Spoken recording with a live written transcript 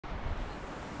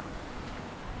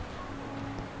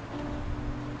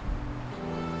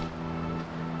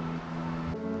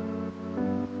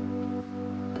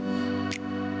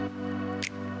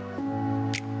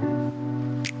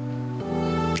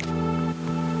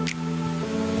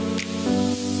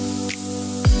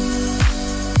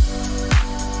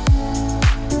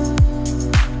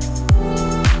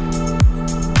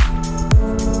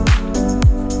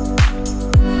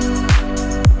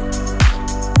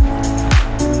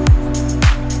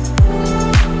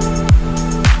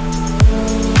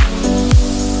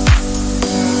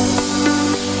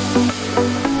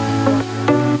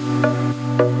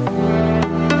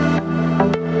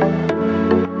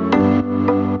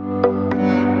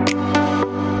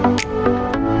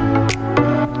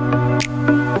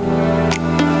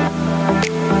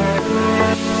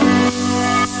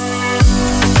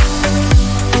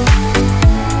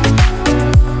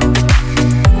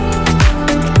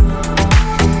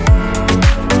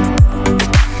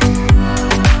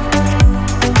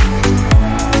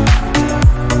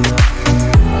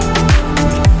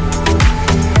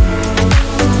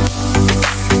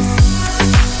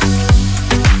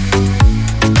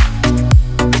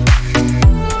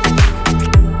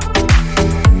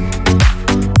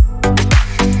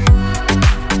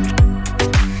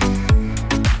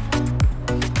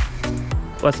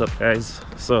What's up, guys?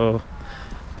 So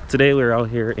today we're out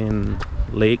here in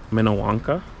Lake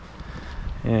Minnewanka,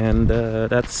 and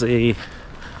that's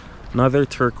another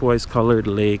turquoise colored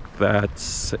lake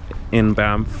that's in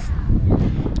Banff,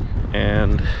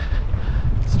 and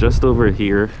it's just over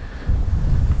here.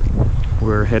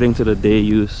 We're heading to the day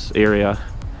use area.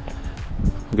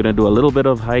 I'm gonna do a little bit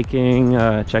of hiking,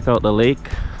 check out the lake.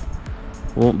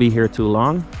 Won't be here too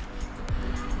long,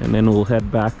 and then we'll head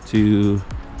back to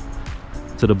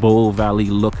the Bow Valley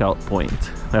Lookout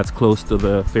Point. That's close to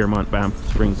the Fairmont Banff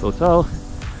Springs Hotel.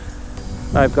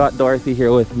 I've got Dorothy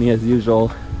here with me as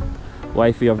usual.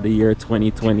 Wifey of the year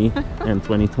 2020 and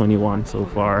 2021 so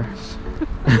far.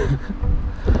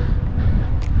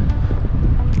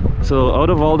 So out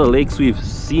of all the lakes we've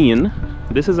seen,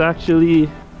 this is actually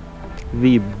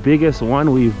the biggest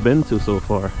one we've been to so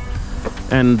far.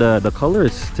 And the color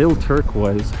is still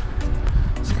turquoise.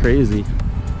 It's crazy.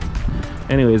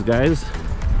 Anyways, guys,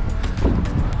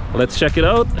 let's check it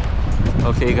out.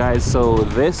 Okay guys, so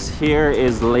this here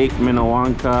is Lake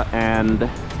Minnewanka, and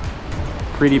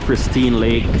pretty pristine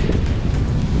lake.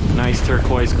 Nice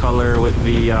turquoise color with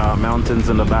the mountains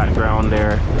in the background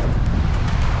there.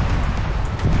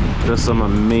 Just some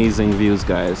amazing views,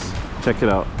 guys. Check it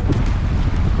out.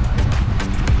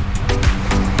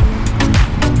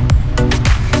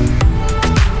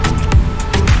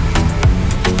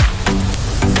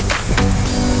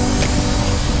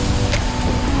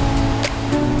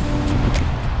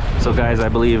 So guys, I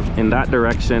believe in that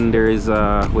direction there is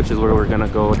which is where we're gonna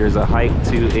go, there's a hike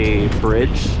to a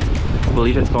bridge. I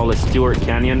believe it's called a Stewart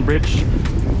Canyon Bridge,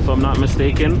 if I'm not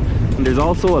mistaken. And there's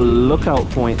also a lookout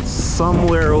point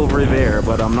somewhere over there,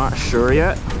 but I'm not sure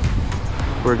yet.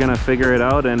 We're gonna figure it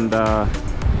out, and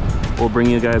we'll bring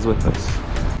you guys with us.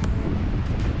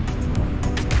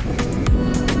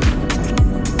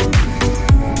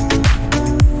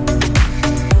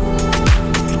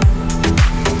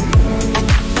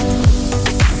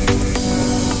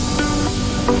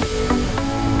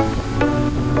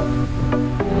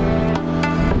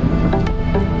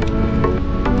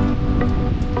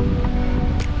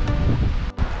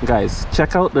 Guys,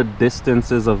 check out the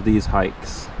distances of these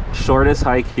hikes. Shortest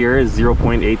hike here is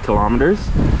 0.8 kilometers,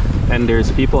 and there's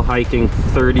people hiking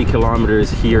 30 kilometers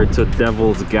here to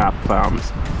Devil's Gap Farms.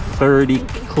 30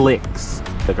 clicks.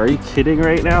 Like, are you kidding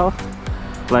right now?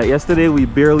 Like, yesterday we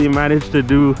barely managed to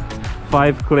do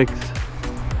 5 clicks.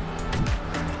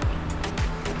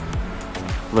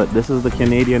 But this is the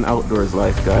Canadian outdoors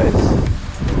life, guys.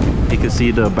 You can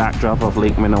see the backdrop of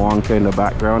Lake Minnewanka in the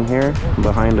background here,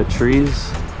 behind the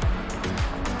trees.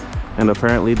 And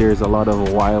apparently there's a lot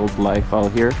of wildlife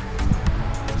out here,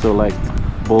 so like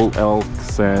bull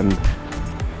elks and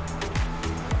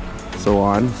so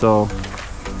on. So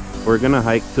we're gonna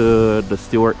hike to the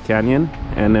Stewart Canyon,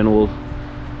 and then we'll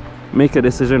make a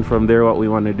decision from there what we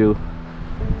want to do.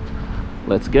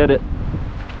 Let's get it.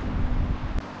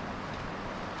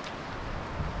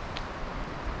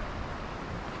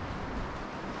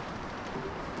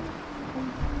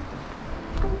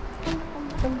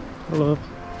 Hello.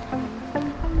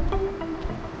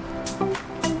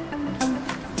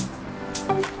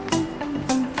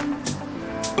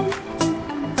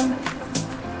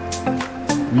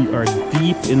 We are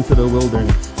deep into the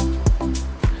wilderness.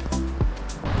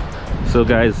 So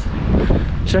guys,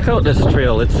 check out this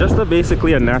trail. It's just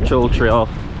basically a natural trail,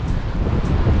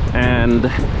 and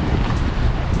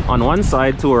on one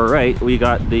side to our right we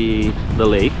got the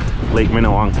lake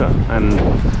Minnewanka, and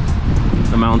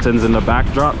the mountains in the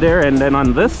backdrop there. And then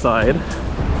on this side,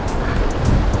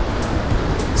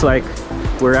 it's like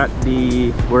we're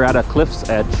at a cliff's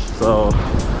edge. So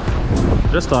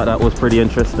just thought that was pretty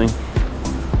interesting.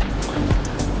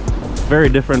 Very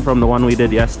different from the one we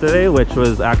did yesterday, which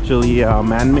was actually a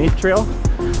man-made trail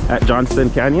at Johnston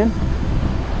Canyon.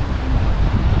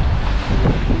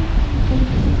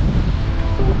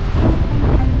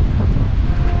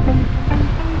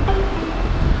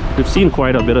 We've seen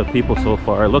quite a bit of people so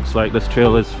far. It looks like this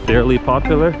trail is fairly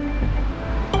popular.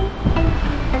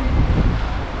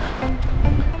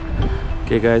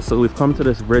 Okay guys, so we've come to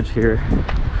this bridge here.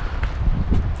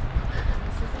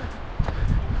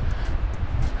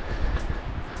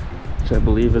 I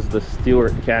believe is the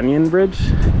Stewart Canyon Bridge,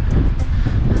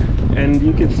 and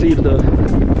you can see the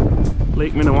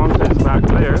Lake Minnewanka is back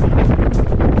there,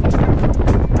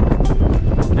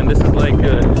 and this is like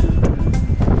a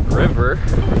river.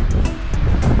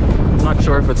 I'm not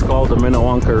sure if it's called the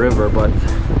Minnewanka River, but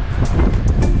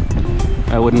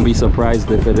I wouldn't be surprised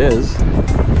if it is.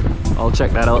 I'll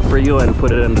check that out for you and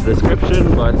put it in the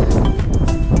description. But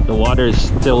The water is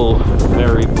still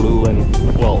very blue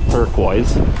and, well,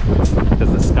 turquoise,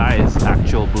 because the sky is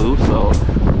actual blue, so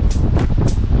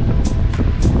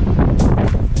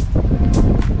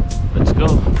let's go.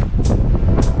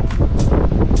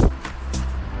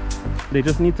 They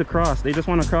just need to cross. They just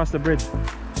want to cross the bridge.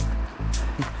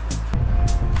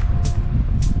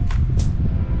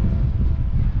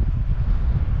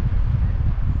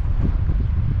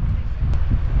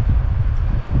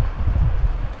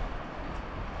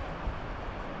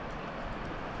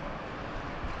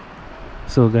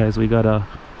 So guys, we got a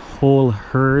whole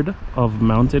herd of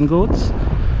mountain goats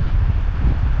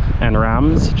and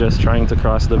rams just trying to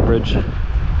cross the bridge.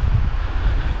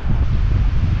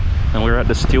 And we're at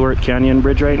the Stewart Canyon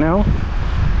Bridge right now.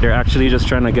 They're actually just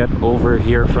trying to get over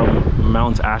here from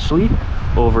Mount Ashley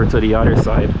over to the other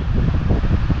side.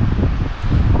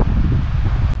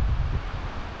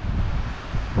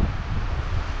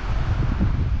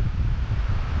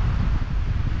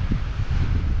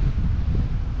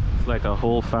 It's like a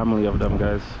whole family of them,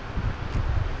 guys.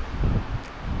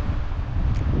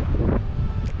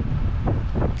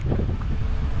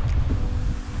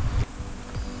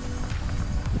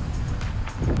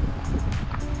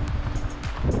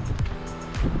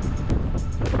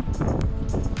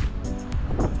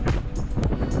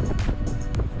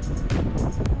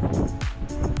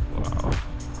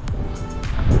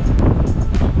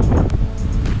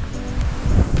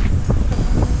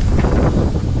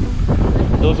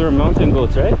 Those are mountain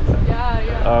goats, right?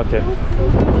 Yeah. Oh, okay.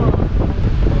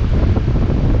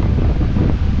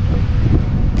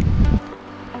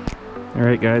 All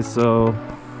right, guys. So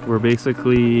we're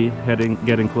basically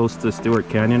getting close to Stewart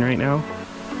Canyon right now.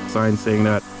 Sign saying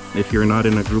that if you're not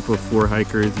in a group of 4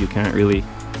 hikers, you can't really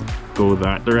go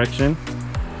that direction.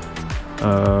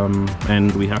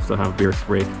 And we have to have bear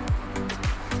spray.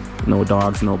 No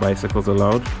dogs, no bicycles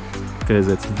allowed, because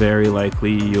it's very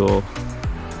likely you'll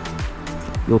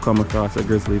come across a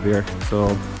grizzly bear.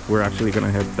 So we're actually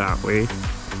gonna head that way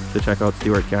to check out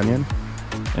Stewart Canyon,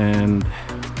 and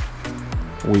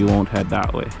we won't head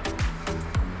that way.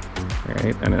 All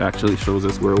right, and it actually shows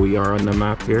us where we are on the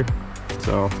map here.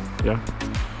 So yeah,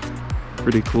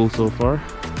 pretty cool so far.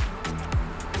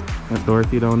 Got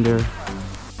Dorothy down there.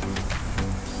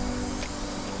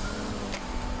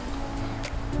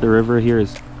 The river here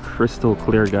is crystal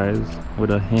clear, guys,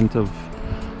 with a hint of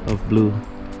blue.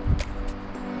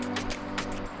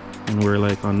 And we're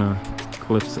like on a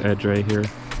cliff's edge right here.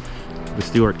 The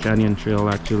Stewart Canyon Trail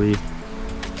actually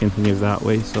continues that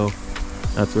way, so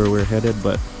that's where we're headed,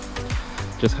 but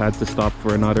just had to stop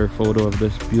for another photo of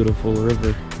this beautiful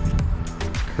river.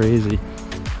 It's crazy.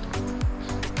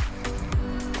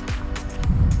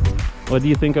 What do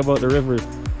you think about the river?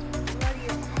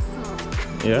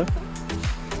 Yeah?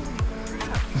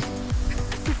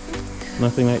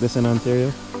 Nothing like this in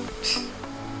Ontario?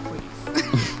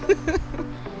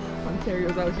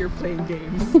 Ontario's out here playing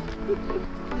games.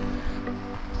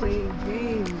 Playing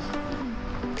games.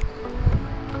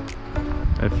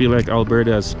 I feel like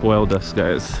Alberta has spoiled us,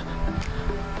 guys.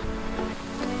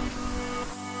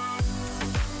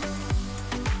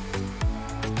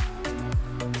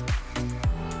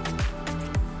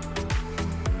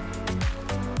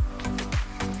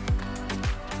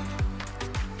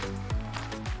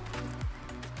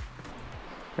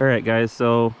 Alright guys,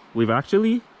 so we've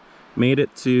actually made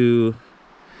it to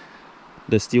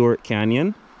the Stewart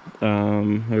Canyon.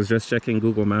 I was just checking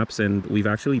Google Maps and we've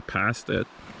actually passed it.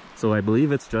 So I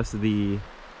believe it's just the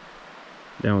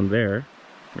down there,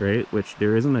 right? Which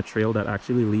there isn't a trail that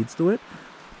actually leads to it.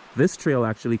 This trail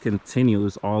actually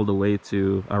continues all the way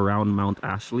to around Mount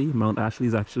Ashley. Mount Ashley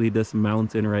is actually this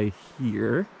mountain right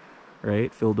here,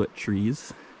 right? Filled with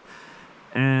trees.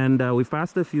 And we've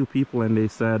passed a few people and they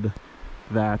said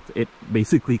that it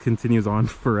basically continues on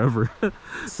forever.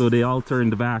 So they all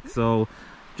turned back. So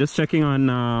just checking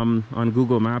on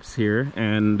Google Maps here,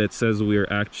 and it says we're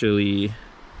actually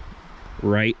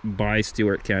right by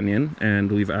Stewart Canyon, and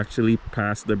we've actually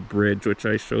passed the bridge which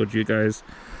I showed you guys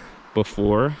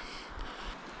before.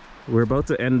 We're about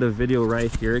to end the video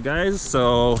right here, guys,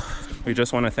 so we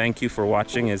just want to thank you for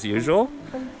watching as usual.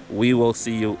 We will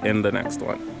see you in the next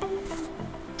one.